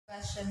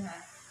question, huh?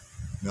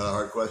 Not a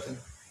hard question?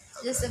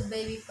 Okay. Just a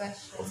baby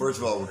question. Well, first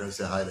of all, we're going to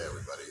say hi to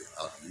everybody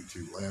out in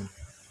YouTube land.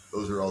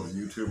 Those are all the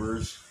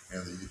YouTubers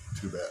and the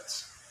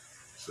YouTubettes.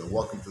 So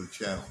welcome to the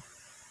channel.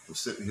 I'm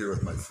sitting here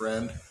with my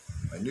friend,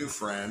 my new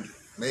friend,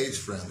 May's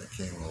friend that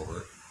came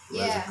over, who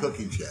has a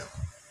cooking channel.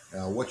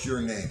 Now, what's your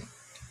name?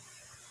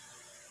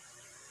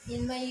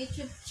 In my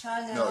YouTube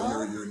channel.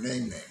 No, your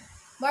name.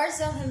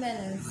 Marcel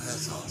Jimenez.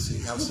 That's all. See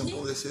how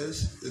simple this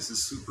is? This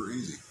is super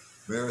easy.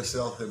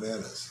 Maricel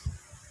Jimenez.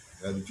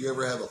 Now, did you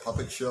ever have a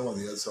puppet show on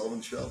the Ed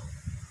Sullivan Show?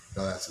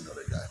 No, that's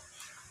another guy.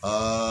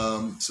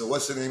 So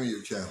what's the name of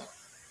your channel?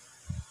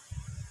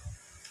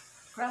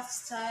 Craft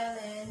Style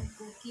and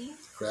Cooking.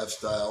 Craft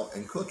Style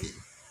and Cooking.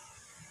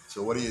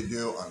 So what do you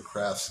do on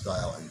Craft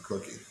Style and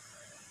Cooking?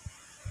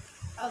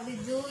 I'll be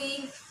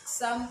doing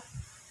some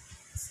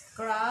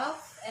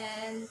craft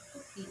and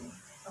cooking,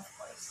 of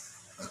course.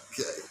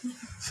 Okay.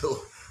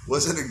 So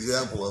what's an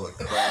example of a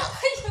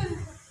craft?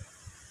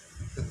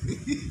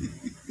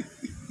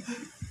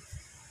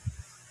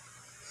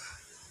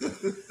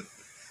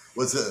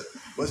 What's it?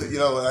 You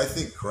know, when I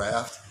think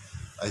craft,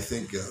 I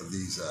think of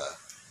these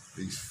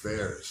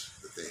fairs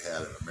that they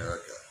had in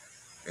America,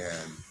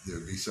 and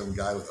there'd be some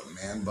guy with a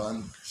man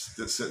bun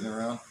sitting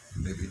around,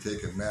 maybe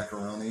taking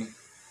macaroni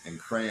and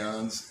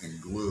crayons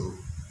and glue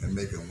and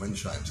making wind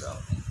chimes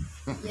out.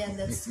 Yeah,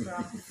 that's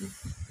craft.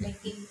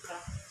 Making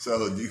craft.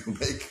 So do you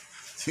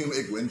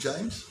make wind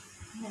chimes?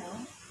 No.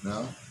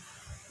 No?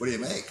 What do you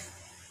make?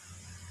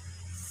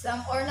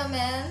 Some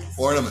ornaments.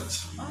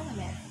 Ornaments.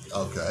 Ornaments.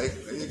 Okay,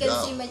 there You you can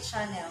go. see my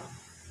channel.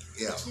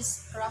 Yeah. Which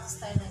is Craft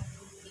Style and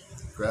Cooking.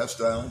 Craft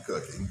Style and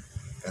Cooking.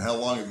 And how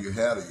long have you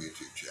had a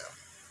YouTube channel?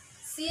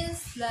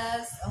 Since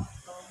last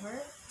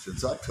October.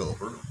 Since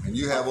October. And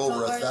you have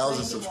over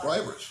 1,000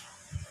 subscribers.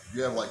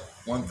 You have like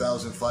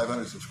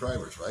 1,500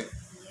 subscribers, right?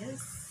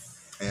 Yes.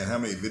 And how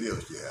many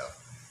videos do you have?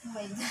 Oh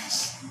my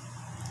gosh.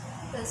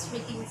 That's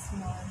freaking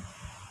small.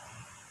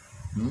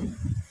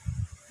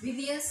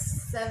 Videos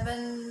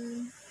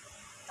 7,000.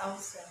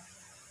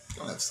 You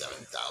don't have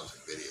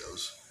 7,000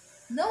 videos.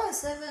 No,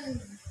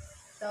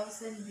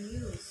 7,000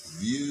 views.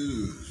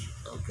 Views.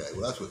 Okay,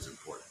 well that's what's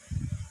important.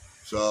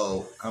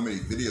 So how many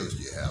videos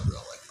do you have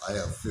though? Like I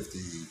have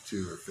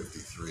 52 or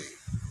 53.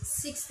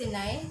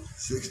 69.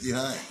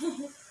 69.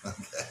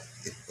 Okay.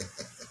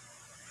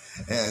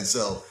 And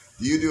so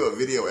do you do a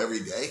video every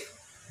day?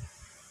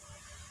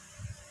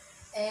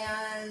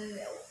 And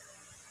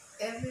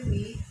every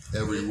week.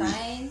 Every week.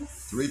 Times.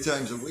 3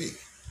 times a week.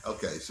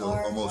 Okay, so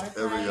Or almost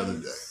every other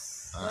day.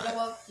 All What right.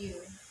 about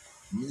you?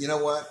 You know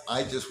what?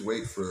 I just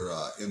wait for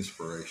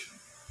inspiration.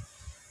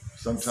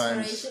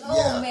 Sometimes, Inspiration?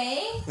 Oh,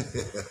 May?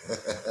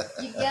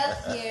 You got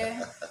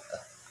here.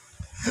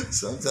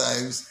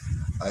 Sometimes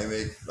I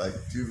make like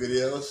 2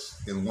 videos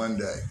in one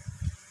day.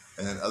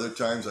 And then other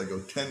times I go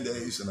 10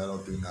 days and I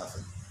don't do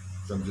nothing.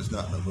 So I'm just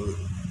not in the mood.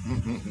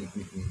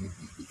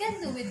 You can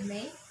do with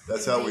May.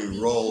 That's Your how we baby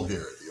roll May.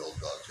 here at the Old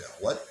Dog Channel.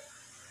 What?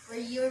 For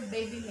your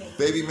baby May.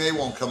 Baby May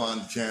won't come on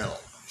the channel.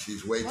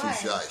 She's way Why? too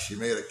shy. She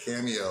made a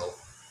cameo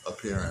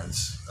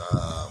appearance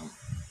a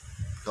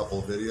couple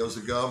of videos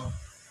ago.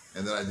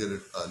 And then I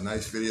did a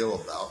nice video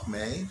about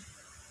May.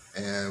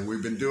 And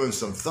we've been doing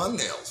some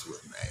thumbnails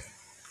with May.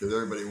 Because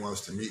everybody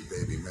wants to meet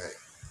Baby May.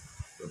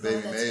 But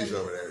Baby May's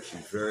over there.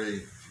 She's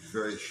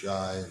very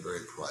shy and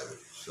very private.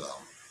 So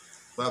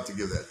we'll have to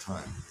give that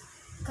time.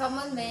 Come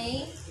on,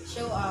 May.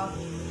 Show up.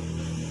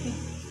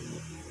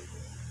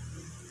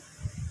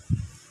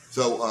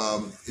 So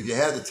if you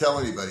had to tell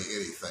anybody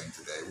anything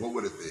today, what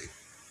would it be?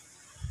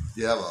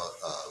 Do you have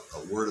a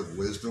word of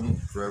wisdom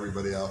for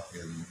everybody out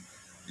in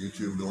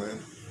YouTube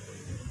land?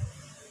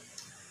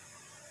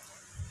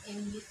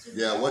 In YouTube.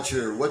 Yeah, what's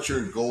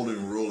your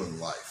golden rule in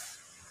life?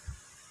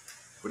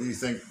 What do you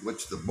think?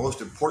 What's the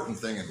most important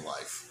thing in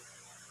life?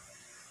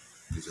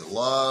 Is it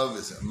love?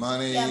 Is it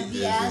money? Yeah, be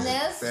Is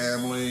honest. it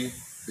family?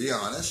 Be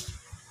honest.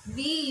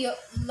 Be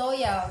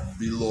loyal.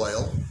 Be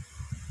loyal.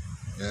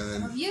 And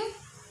then Have you?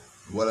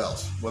 what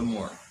else? One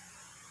more.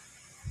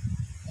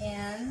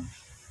 And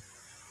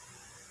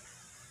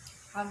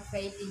have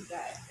faith in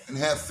God. And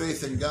have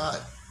faith in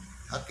God.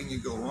 How can you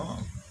go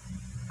wrong?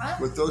 Huh?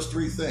 With those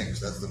 3 things,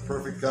 that's the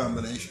perfect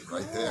combination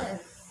right there.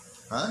 Yes.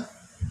 Huh?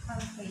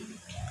 Have faith in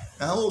God.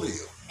 Now, how old are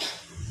you?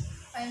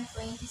 I'm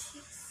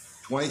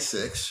 26.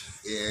 26.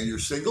 And you're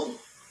single?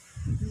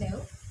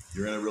 No.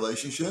 You're in a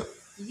relationship?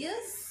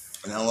 Yes.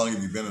 And how long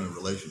have you been in a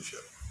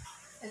relationship?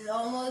 It's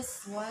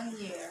almost 1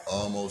 year.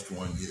 Almost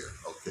 1 year.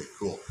 Okay,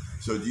 cool.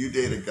 So do you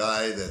date a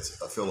guy that's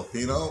a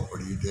Filipino or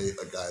do you date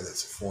a guy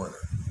that's a foreigner?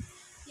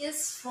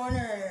 Yes,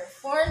 foreigner.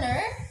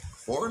 Foreigner?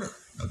 Foreigner.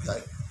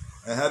 Okay.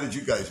 And how did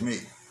you guys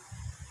meet?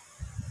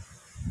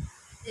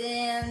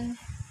 In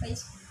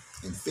Facebook.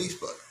 In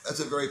Facebook. That's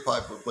a very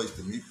popular place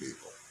to meet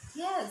people.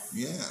 Yes.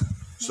 Yeah. Making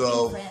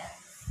So, friends.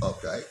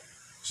 okay.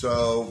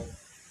 So,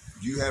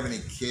 do you have any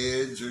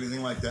kids or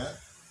anything like that?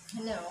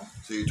 No.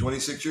 So you're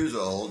 26 years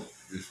old,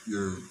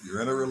 you're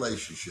in a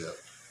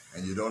relationship,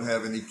 and you don't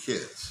have any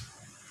kids.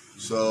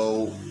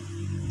 So,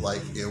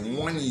 like in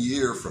 1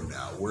 year from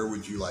now, where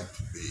would you like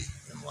to be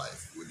in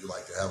life? Would you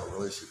like to have a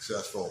really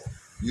successful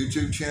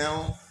YouTube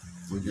channel?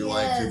 Would you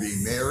like to be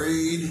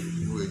married?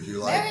 Would you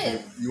like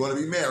Married. you want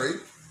to be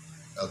married?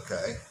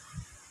 Okay.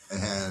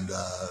 And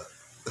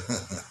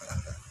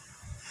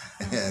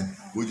and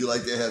would you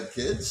like to have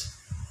kids?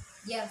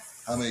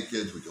 Yes. How many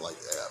kids would you like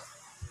to have?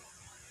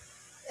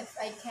 If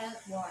I can't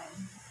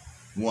one,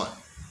 One.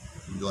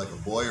 Would you like a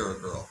boy or a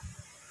girl?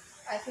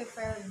 I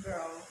prefer a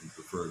girl. You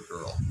prefer a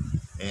girl.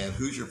 And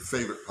who's your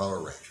favorite Power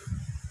Ranger?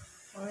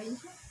 Orange?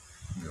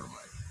 Never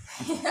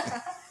mind.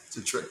 It's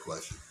a trick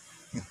question.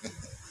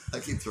 I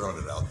keep throwing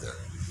it out there.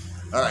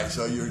 All right,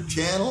 so your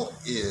channel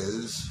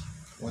is,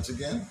 once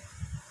again,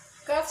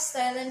 Craft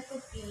style and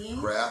cooking.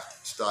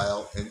 Craft,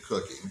 Style, and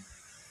Cooking.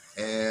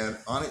 And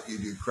on it you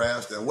do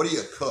crafts. Now, what do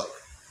you cook?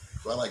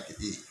 So I like to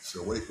eat.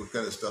 So what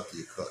kind of stuff do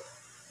you cook?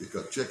 You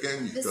cook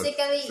chicken? You cook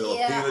Basically,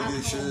 Filipina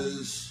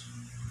dishes?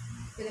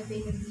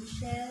 Filipino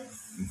dishes.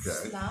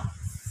 Okay.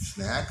 Snacks.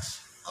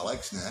 Snacks? I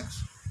like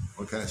snacks.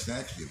 What kind of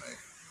snacks do you make?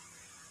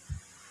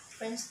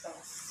 French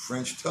toast.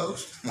 French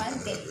toast?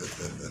 Pancake.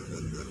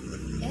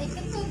 Yeah, I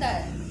can do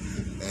that.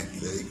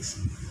 Pancakes.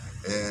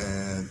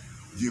 And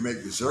do you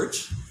make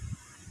desserts?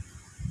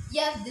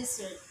 Yeah,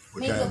 dessert.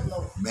 What Mango kind?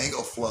 float.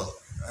 Mango float.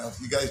 Now, if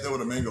you guys know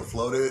what a mango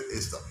float is,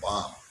 it's the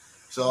bomb.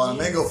 So on a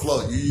mango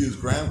float, you use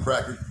graham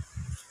cracker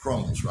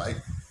crumbles, right?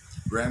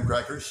 Graham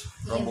crackers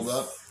crumbled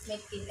up.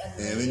 Make it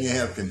And then you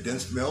have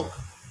condensed milk,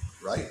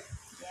 right?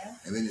 Yeah.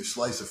 And then you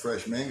slice a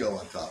fresh mango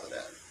on top of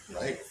that,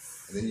 right?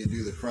 Yes. And then you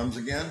do the crumbs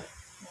again.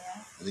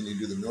 Yeah. And then you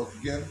do the milk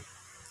again.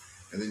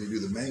 And then you do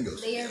the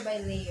mangoes Layer again. by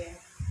layer.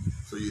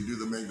 So you do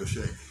the mango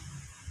shake,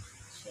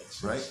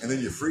 Shake, right? shake. And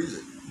then you freeze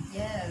it.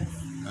 Yes.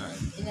 All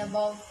right. In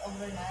about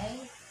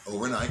overnight.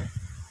 Overnight.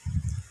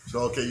 So,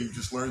 okay, you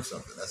just learned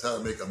something. That's how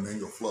to make a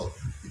mango float.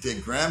 You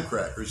take graham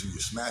crackers and you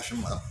smash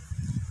them up.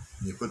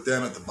 And you put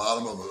them at the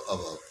bottom of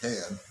a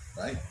pan,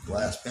 right?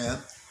 Glass pan.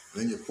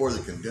 And then you pour the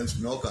condensed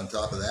milk on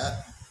top of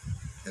that.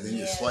 And then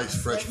you slice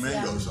fresh that's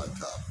mangoes yummy. on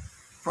top.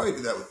 Probably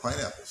do that with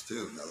pineapples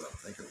too, now that I'm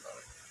thinking about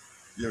it.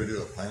 You ever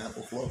do a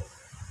pineapple float?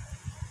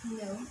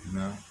 No.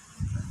 No?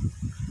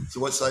 So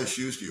what size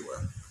shoes do you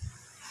wear?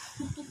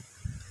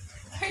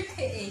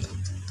 38.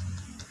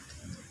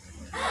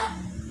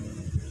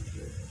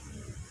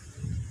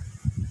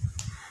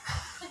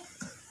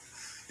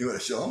 You want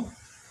to show them?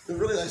 They're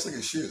really nice looking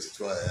shoes. That's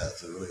why I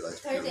asked. They're really nice.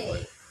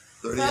 38.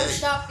 38.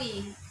 From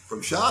Shopee.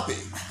 From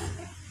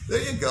Shopee.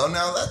 There you go.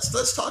 Now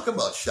let's talk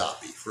about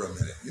Shopee for a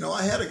minute. You know,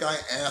 I had a guy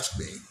ask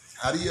me,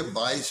 how do you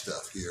buy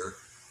stuff here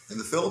in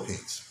the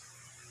Philippines?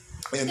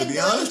 And to be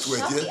honest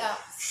with you,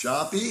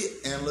 Shopee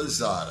and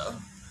Lazada.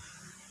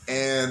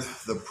 And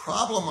the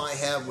problem I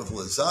have with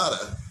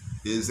Lazada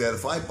is that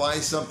if I buy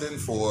something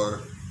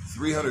for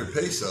 300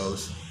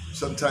 pesos,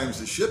 sometimes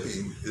the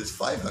shipping is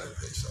 500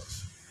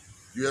 pesos.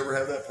 Do you ever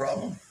have that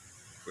problem?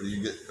 Or do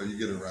you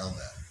get around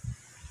that?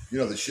 You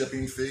know, the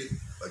shipping fee,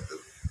 like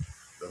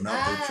the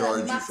amount they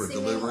charge you for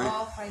delivery?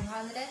 Of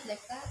 500,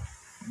 like that?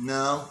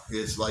 No,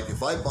 it's like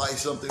if I buy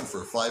something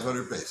for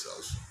 500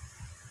 pesos,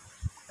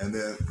 and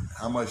then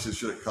how much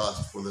should it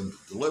cost for them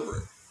to deliver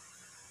it?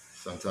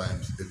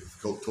 Sometimes it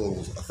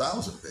totals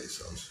 1,000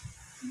 pesos.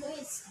 No,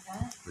 it's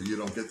not. But you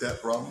don't get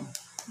that problem?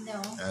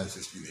 No. That's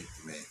just unique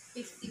to me.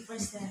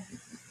 50%.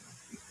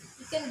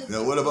 You can do.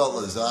 Now, what about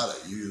Lazada?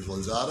 You use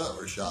Lazada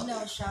or Shopee? No,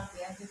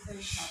 Shopee. I prefer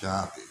Shopee.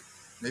 Shopee.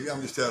 Maybe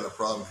I'm just having a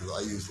problem because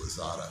I use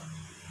Lazada.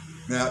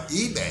 Now,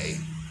 eBay,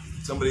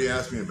 somebody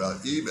asked me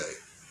about eBay.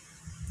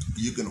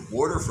 You can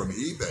order from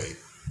eBay,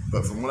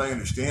 but from what I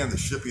understand, the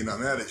shipping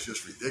on that is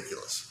just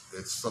ridiculous.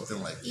 It's something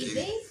like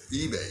eBay?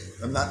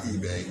 eBay. I'm not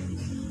eBay.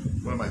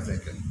 What am I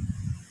thinking?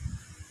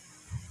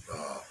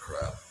 Oh,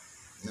 crap.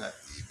 Not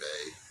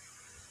eBay.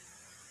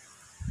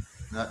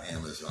 Not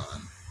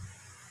Amazon.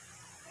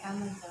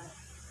 Amazon.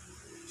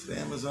 Is it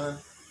Amazon?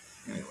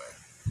 Anyway.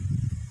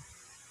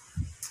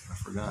 I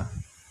forgot.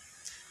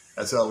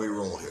 That's how we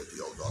roll here at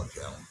the Old Dog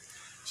Channel.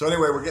 So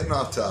anyway, we're getting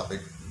off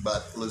topic,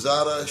 but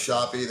Lazada,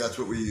 Shopee, that's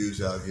what we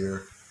use out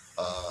here.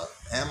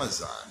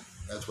 Amazon,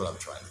 that's what I'm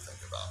trying to think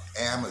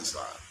about.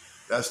 Amazon,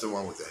 that's the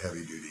one with the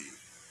heavy duty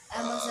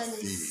Amazon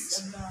fees.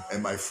 is about...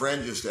 And my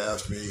friend just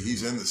asked me,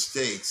 he's in the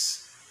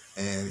States,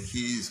 and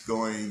he's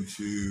going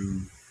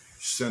to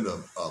send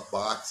a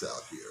box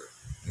out here.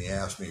 And he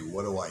asked me,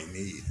 what do I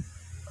need?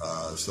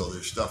 So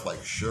there's stuff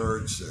like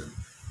shirts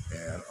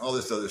and all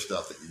this other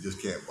stuff that you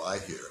just can't buy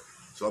here.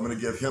 So I'm going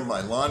to give him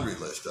my laundry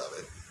list of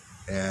it.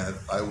 And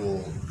I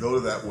will go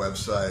to that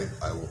website.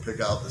 I will pick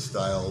out the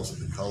styles,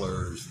 the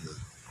colors, the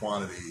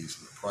quantities,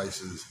 and the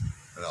prices,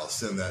 and I'll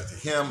send that to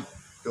him.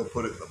 He'll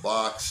put it in the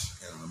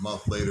box, and a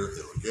month later,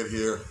 it'll get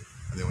here.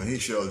 And then when he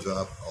shows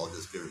up, I'll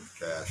just give him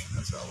the cash, and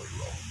that's how we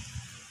roll.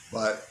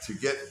 But to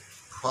get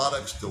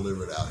products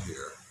delivered out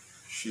here,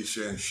 she's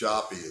saying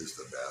Shopee is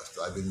the best.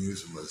 I've been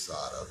using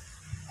Lazada.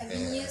 I've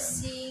been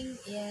using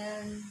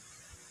in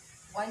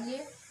 1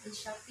 year with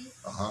Shopee.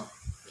 Uh-huh.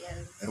 Yes.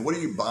 And what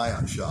do you buy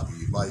on Shopee?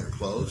 You buy your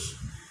clothes?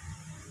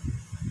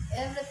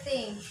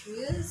 Everything.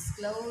 Shoes,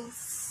 clothes,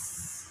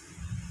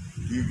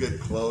 Do you get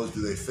clothes?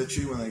 Do they fit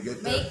you when they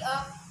get there?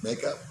 Makeup.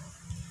 Makeup?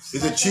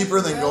 Is Like it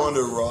cheaper than girls. going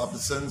to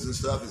Robinsons and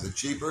stuff? Is it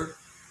cheaper?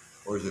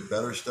 Or is it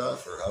better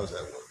stuff? Or how does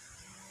that work?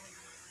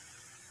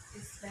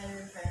 It's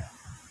better.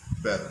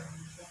 Better.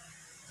 Yeah.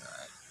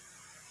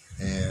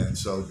 All right. And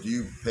so do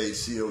you pay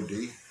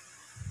COD?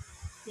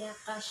 Yeah,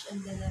 cash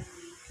on delivery.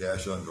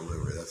 Cash on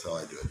delivery. That's how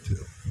I do it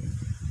too.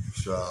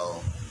 So,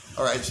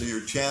 all right. So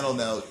your channel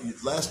now,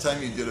 last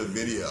time you did a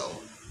video,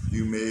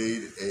 you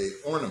made a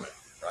ornament,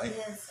 right?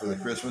 Yes. For the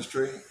Christmas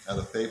tree out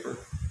of paper.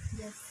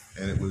 Yes.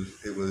 And it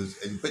was,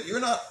 but you're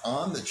not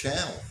on the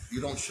channel.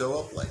 You don't show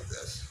up like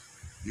this.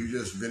 You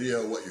just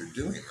video what you're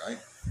doing, right?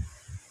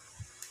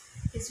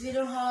 Because we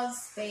don't have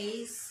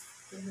space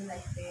to do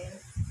like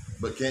this.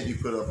 But can't you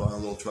put up on a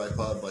little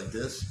tripod like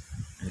this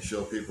and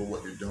show people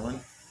what you're doing?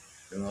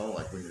 You know,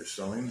 like when you're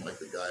sewing, like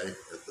the guy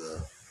at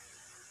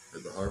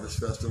the Harvest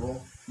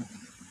Festival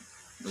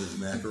with his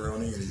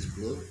macaroni and his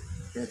glue.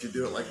 Can't you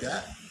do it like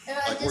that?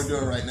 Like we're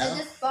doing right now?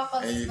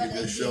 And you can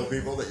just show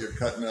people that you're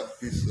cutting up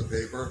pieces of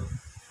paper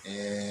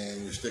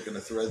and you're sticking a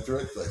thread through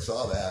it, because I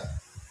saw that.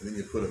 And then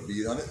you put a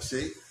bead on it.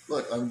 See?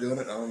 Look, I'm doing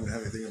it. I don't even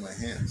have anything in my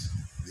hands.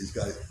 These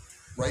guys,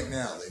 right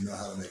now, they know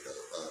how to make an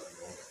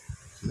ornament.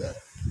 See that?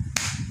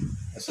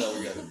 That's how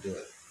we got to do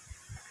it.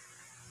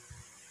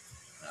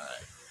 All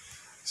right.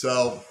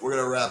 So we're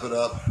going to wrap it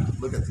up.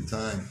 Look at the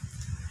time.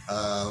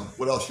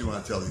 What else do you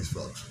want to tell these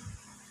folks?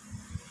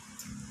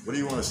 What do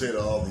you want to say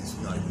to all these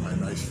my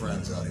nice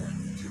friends out here in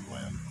YouTube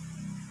land?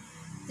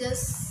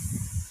 Just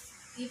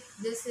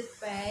visit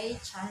my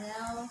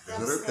channel.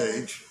 Visit her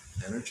page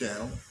and her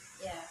channel.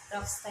 Yeah,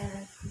 Craft Style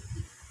and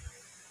Cookie.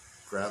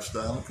 Craft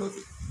Style and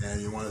Cookie.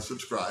 And you want to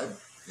subscribe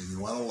and you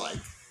want to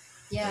like.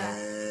 Yeah.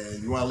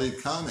 And you want to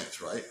leave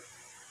comments, right?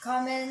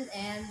 Comment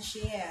and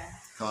share.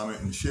 Comment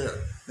and share.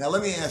 Now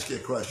let me ask you a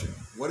question.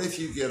 What if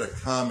you get a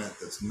comment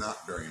that's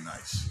not very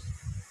nice?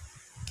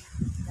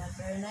 Not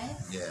very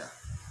nice? Yeah.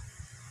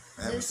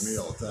 That happens to me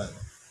all the time.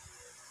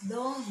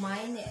 Don't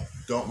mind it.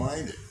 Don't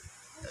mind it.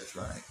 That's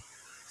right.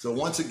 So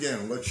once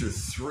again, what's your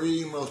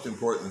 3 most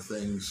important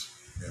things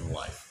in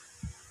life?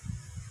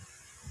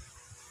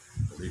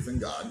 Belief in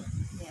God.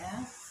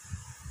 Yeah.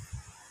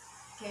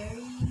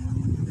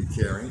 Caring. Be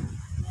caring.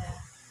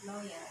 Yeah.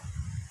 Loyal.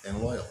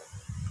 And loyal.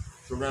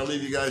 So we're going to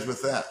leave you guys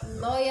with that.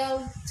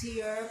 Loyal to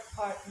your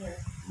partner.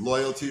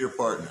 Loyal to your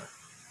partner.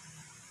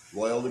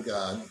 Loyal to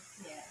God.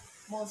 Yeah.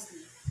 Mostly.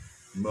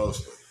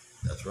 Mostly.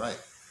 That's right.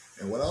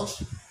 And what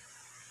else?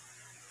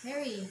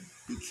 Caring.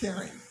 Be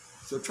caring.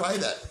 So try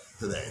that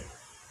today.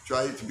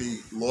 Try to be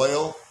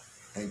loyal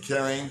and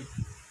caring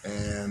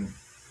and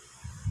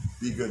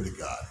be good to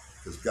God,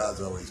 because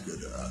God's always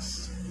good to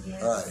us.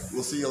 Yes. All right.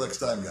 We'll see you next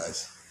time,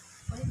 guys.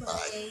 Bye-bye.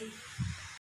 Bye.